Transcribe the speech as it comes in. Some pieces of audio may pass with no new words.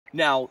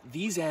Now,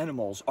 these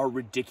animals are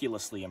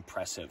ridiculously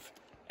impressive,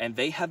 and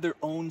they have their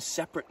own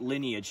separate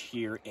lineage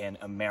here in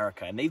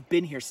America, and they've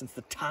been here since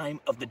the time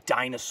of the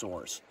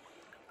dinosaurs.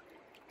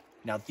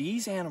 Now,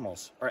 these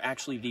animals are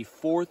actually the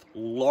fourth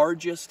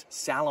largest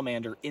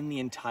salamander in the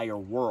entire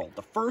world,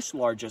 the first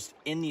largest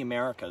in the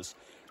Americas,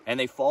 and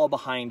they fall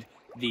behind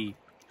the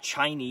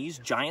Chinese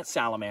giant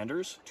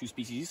salamanders, 2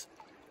 species,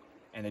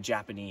 and the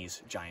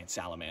Japanese giant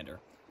salamander.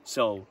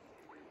 So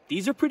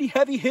these are pretty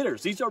heavy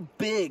hitters. These are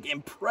big,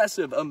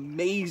 impressive,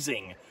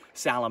 amazing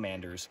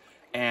salamanders,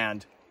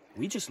 and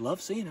we just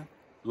love seeing them.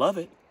 Love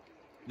it.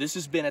 This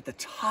has been at the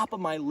top of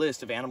my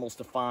list of animals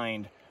to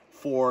find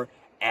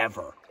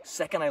forever.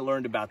 Second I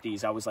learned about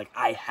these, I was like,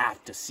 I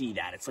have to see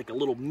that. It's like a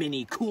little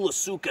mini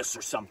Koolasuchus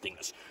or something.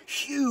 This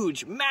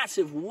huge,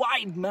 massive,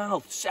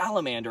 wide-mouthed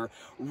salamander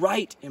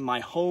right in my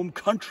home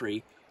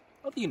country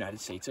of the United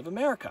States of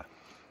America.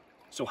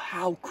 So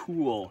how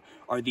cool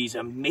are these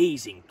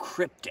amazing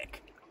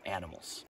cryptic animals?